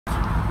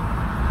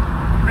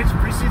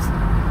wishes.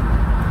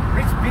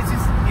 Rich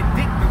bitches get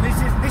dick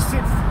delicious. This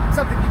shit's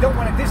something you don't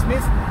want to dismiss.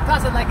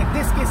 Toss it like a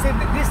discus in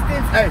the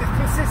distance. Hey. This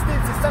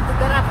persistence is something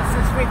that I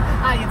persist with.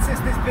 I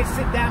insist this bitch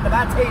sit down at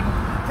my table.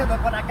 Tell her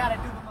what I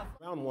gotta do with my...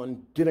 Round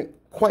one didn't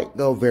quite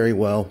go very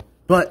well,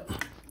 but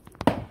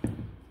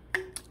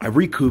I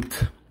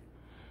recouped.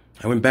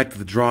 I went back to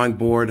the drawing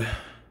board,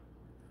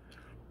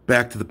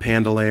 back to the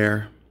Panda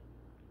layer,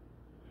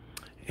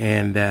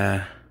 and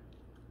I'm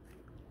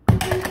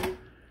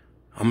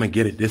gonna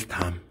get it this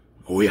time.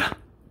 Oh yeah.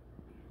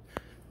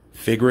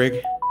 Fig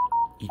rig,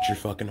 eat your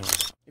fucking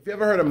heart. If you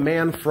ever heard of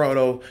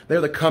Manfrotto,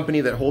 they're the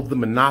company that holds the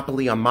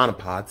monopoly on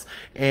monopods,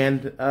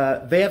 and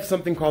they have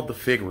something called the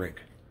fig rig.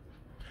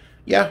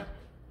 Yeah,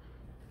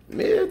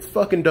 it's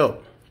fucking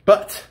dope.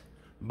 But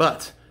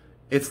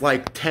it's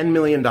like $10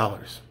 million.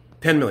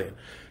 10 million.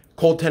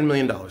 Cold $10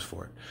 million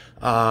for it.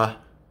 Nah,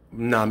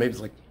 maybe it's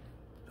like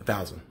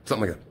 1,000,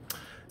 something like that.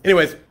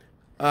 Anyways,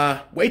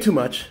 way too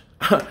much.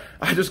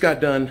 I just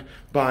got done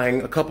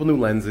buying a couple new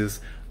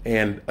lenses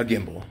and a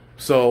gimbal.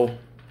 So,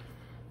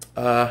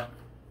 I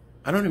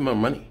don't need more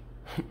money.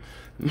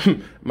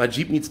 My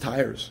Jeep needs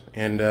tires,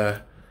 and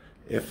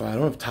if I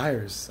don't have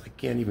tires, I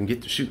can't even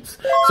get to shoots.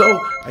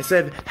 So I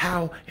said,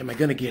 how am I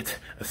gonna get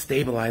a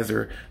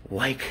stabilizer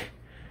like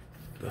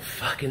the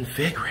fucking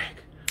fig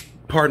rig?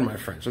 Pardon my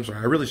French, I'm sorry,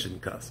 I really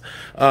shouldn't cuss.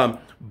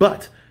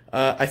 But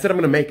I said I'm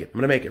gonna make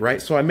it,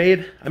 right? So I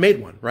made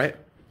one, right?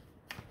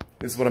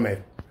 This is what I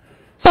made.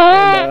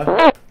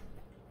 And,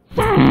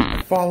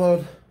 I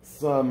followed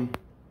some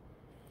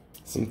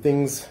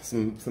things,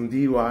 some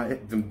DIY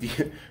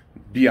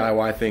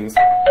things,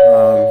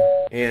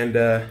 and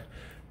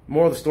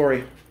more of the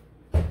story,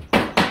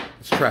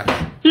 it's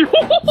trash.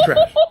 It's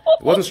trash.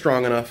 It wasn't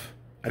strong enough.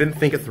 I didn't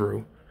think it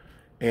through,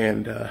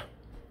 and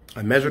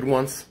I measured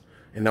once,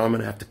 and now I'm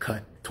gonna have to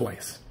cut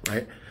twice,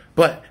 right?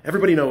 But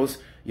everybody knows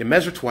you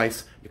measure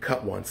twice, you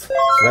cut once. So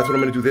that's what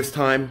I'm gonna do this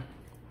time.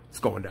 It's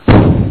going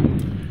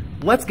down.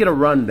 Let's get a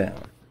rundown.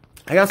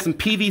 I got some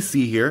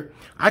PVC here.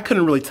 I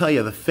couldn't really tell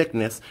you the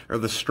thickness or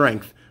the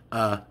strength,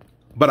 but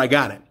I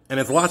got it.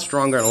 And it's a lot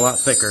stronger and a lot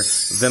thicker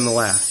than the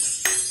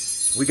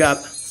last. We got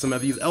some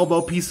of these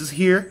elbow pieces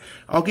here.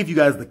 I'll give you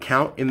guys the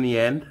count in the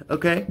end,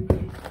 okay?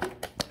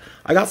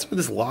 I got some of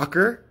this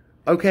locker,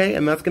 okay?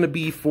 And that's gonna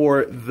be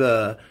for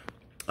the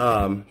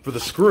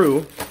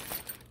screw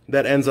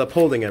that ends up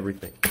holding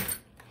everything.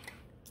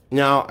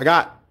 Now, I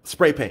got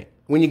spray paint.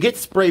 When you get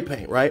spray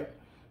paint, right?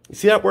 You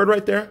see that word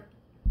right there?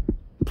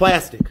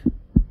 Plastic.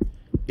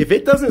 If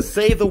it doesn't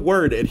say the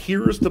word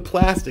adheres to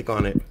plastic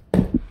on it,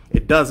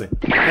 it doesn't,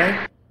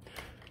 okay?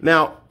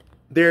 Now,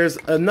 there's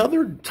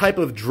another type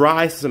of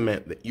dry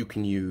cement that you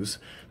can use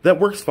that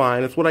works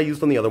fine. It's what I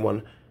used on the other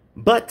one,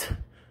 but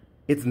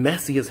it's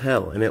messy as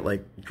hell, and it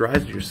like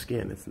dries your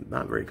skin. It's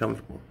not very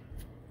comfortable,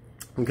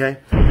 okay?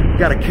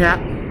 Got a cap.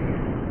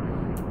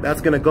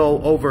 That's gonna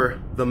go over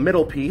the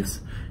middle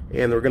piece,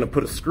 and we're gonna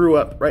put a screw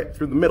up right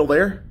through the middle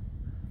there,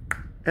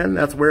 and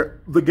that's where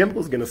the gimbal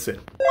is gonna sit.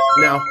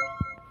 Now,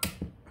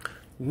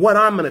 what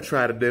I'm gonna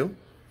try to do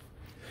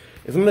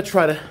is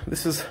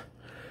this is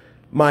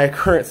my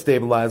current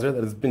stabilizer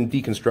that has been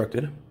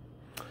deconstructed,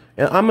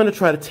 and I'm gonna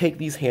try to take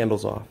these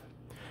handles off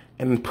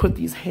and put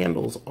these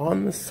handles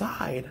on the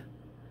side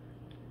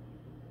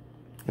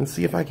and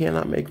see if I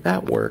cannot make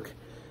that work.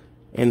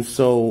 And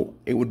so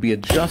it would be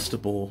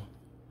adjustable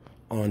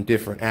on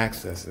different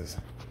accesses,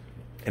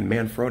 and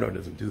Manfrotto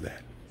doesn't do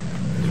that.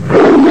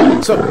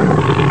 So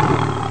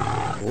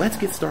let's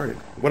get started.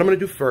 What I'm gonna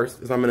do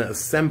first is I'm gonna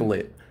assemble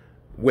it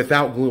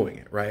without gluing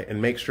it, right? And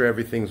make sure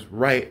everything's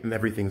right and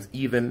everything's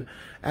even.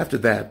 After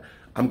that,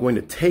 I'm going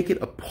to take it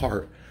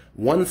apart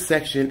one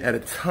section at a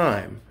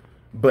time.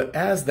 But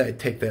as I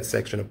take that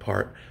section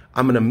apart,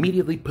 I'm gonna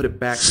immediately put it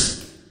back.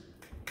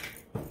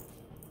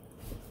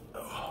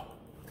 Oh,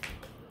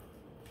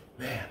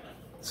 man.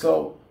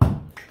 So,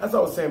 as I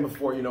was saying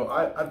before, you know,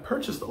 I've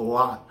purchased a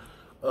lot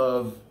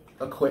of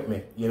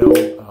equipment. You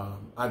know,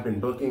 I've been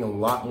booking a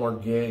lot more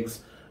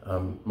gigs.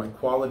 My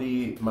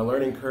quality, my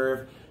learning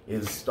curve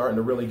is starting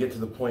to really get to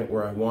the point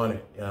where I want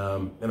it.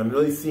 And I'm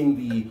really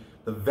seeing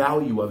the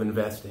value of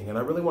investing. And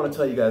I really want to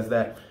tell you guys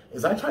that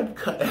is I tried to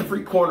cut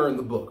every corner in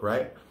the book,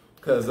 right?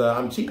 Because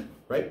I'm cheap,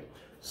 right?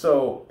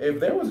 So if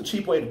there was a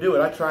cheap way to do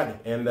it, I tried it.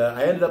 And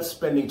I ended up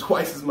spending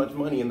twice as much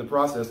money in the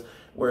process.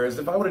 Whereas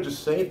if I would have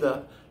just saved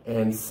up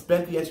and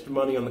spent the extra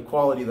money on the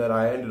quality that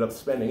I ended up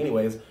spending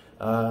anyways,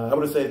 I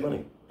would have saved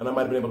money. And I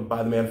might have been able to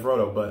buy the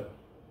Manfrotto, but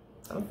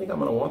I don't think I'm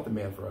gonna want the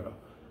Manfrotto,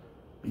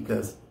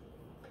 because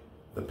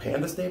the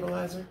Panda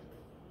stabilizer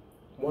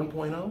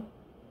 1.0,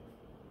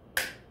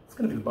 it's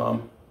gonna be the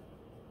bomb.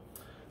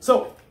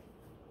 So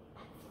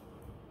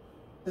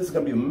this is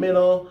gonna be the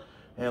middle,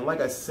 and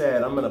like I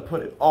said, I'm gonna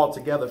put it all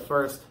together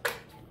first,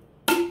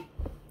 and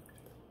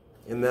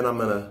then I'm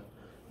gonna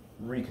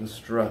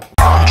reconstruct.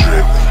 I'm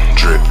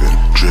dripping,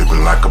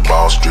 dripping like a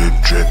boss,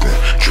 dripping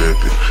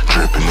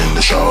in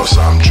the sauce.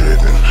 I'm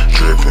dripping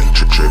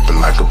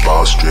like a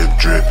boss,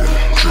 dripping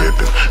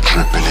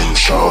in the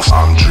sauce.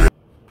 I'm dripping.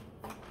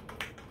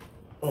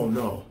 Oh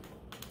no,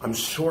 I'm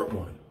short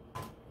one.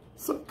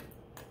 So,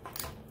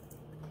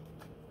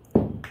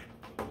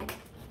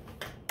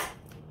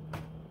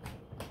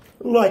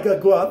 like a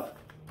glove.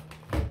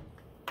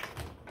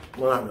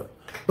 Well, not really.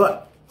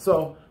 But,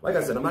 so, like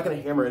I said, I'm not going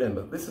to hammer it in,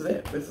 but this is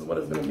it. This is what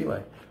it's going to be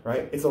like,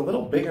 right? It's a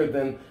little bigger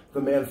than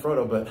the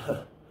Manfrotto, but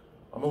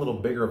I'm a little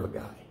bigger of a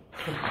guy.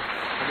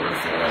 I'm going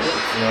to see how that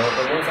works, you know?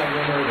 But once I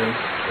hammer it in,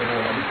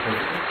 it'll all be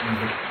perfectly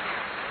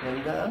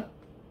even. And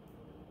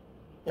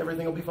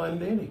everything will be fine and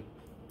dandy.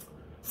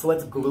 So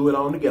let's glue it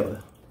on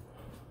together.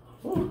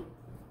 Whew.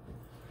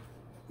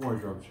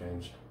 Wardrobe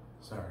change.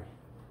 Sorry.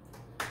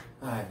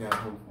 I got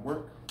home from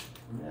work.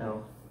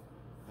 Now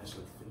I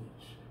should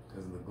finish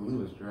because the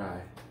glue is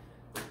dry.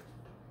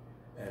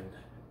 And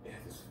it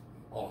is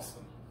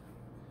awesome.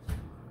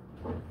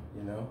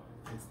 You know?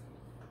 It's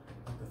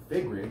the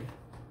big rig.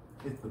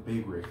 It's the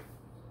big rig.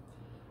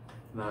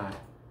 And I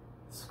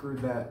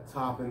screwed that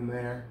top in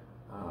there.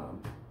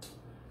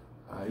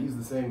 I used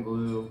the same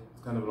glue.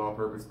 It's kind of an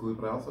all-purpose glue,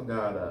 but I also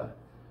got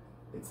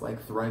it's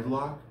like thread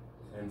lock,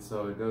 and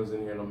so it goes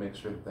in here and it'll make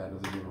sure that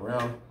that doesn't move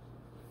around.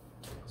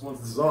 Because once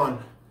this is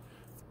on,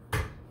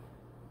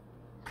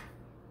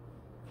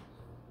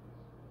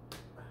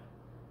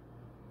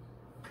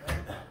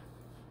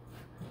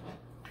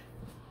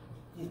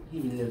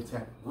 give me a little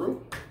tap of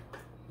room.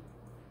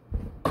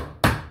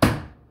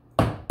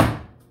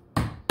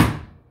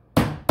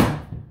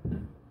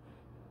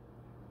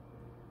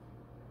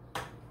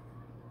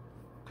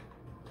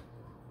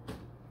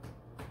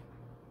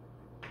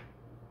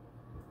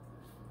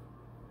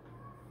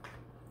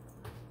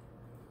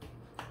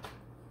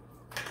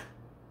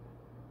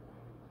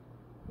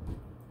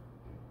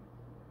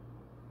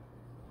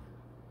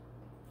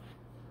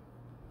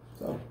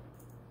 So,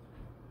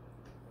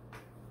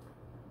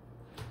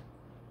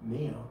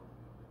 now,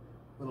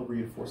 little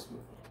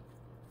reinforcement.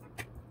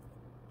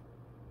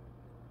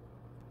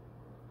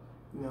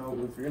 Now,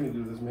 if you're going to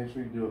do this, make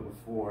sure you do it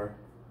before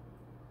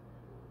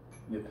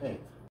you paint.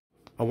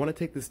 I want to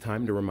take this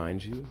time to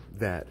remind you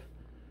that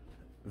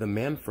the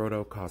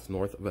Manfrotto cost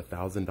north of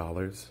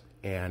 $1,000,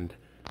 and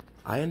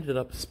I ended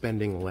up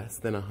spending less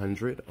than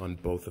 $100 on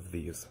both of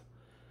these.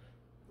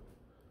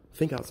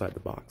 Think outside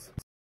the box.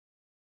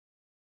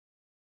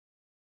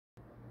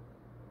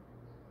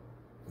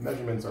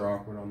 Measurements are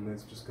awkward on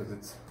this just because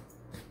it's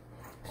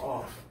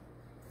off.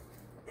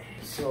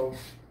 So,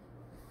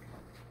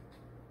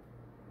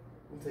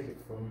 we'll take it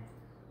from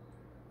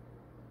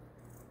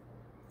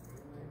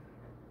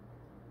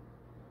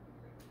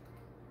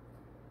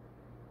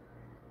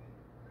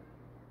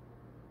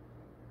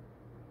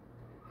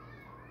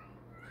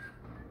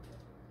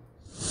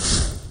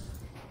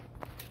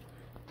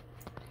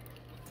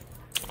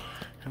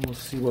and we'll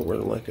see what we're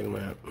looking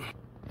at.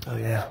 Oh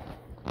yeah,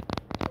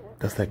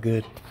 that's that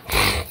good.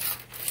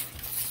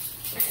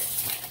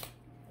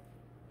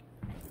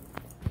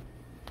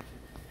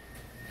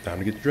 Time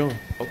to get the drilling.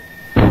 Oh,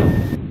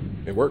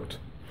 it worked.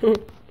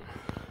 It's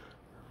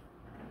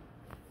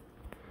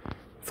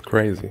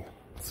crazy.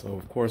 So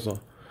of course I'll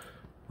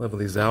level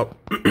these out.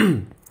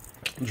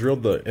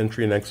 Drilled the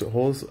entry and exit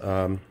holes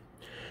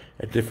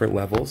at different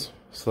levels,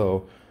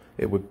 so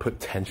it would put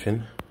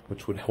tension,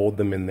 which would hold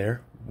them in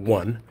there.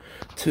 1,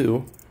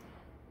 2.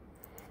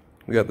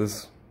 We got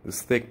this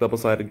thick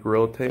double-sided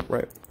Gorilla Tape,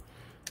 right?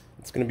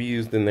 It's going to be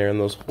used in there in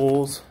those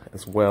holes,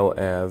 as well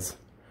as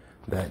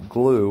that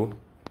glue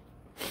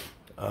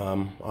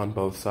on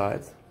both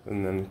sides.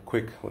 And then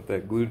quick, let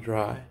that glue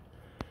dry,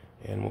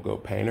 and we'll go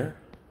painter,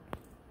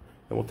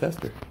 and we'll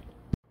test her.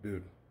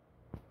 Dude,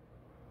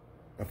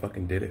 I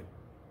fucking did it.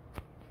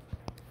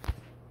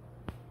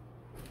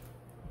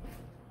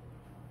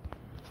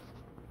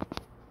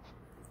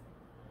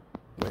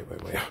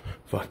 Wait.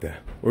 Fuck that.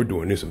 We're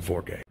doing this in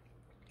 4K.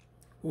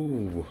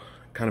 Ooh,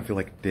 kind of feel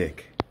like a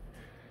dick.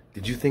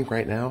 Did you think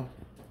right now?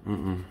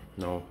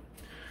 No.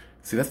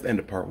 See, that's the end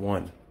of part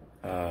 1.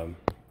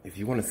 If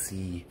you want to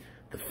see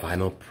the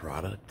final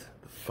product,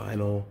 the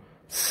final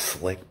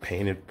slick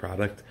painted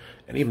product,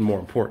 and even more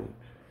important,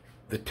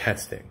 the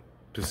testing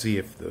to see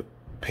if the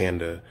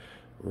Panda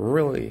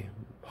really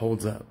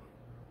holds up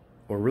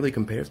or really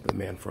compares to the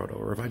Manfrotto,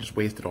 or if I just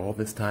wasted all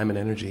this time and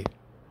energy,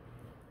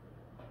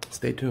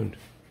 stay tuned.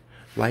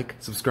 Like,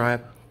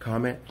 subscribe,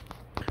 comment.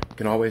 You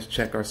can always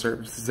check our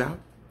services out,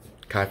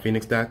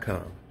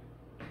 kaiphoenix.com.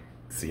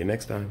 See you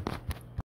next time.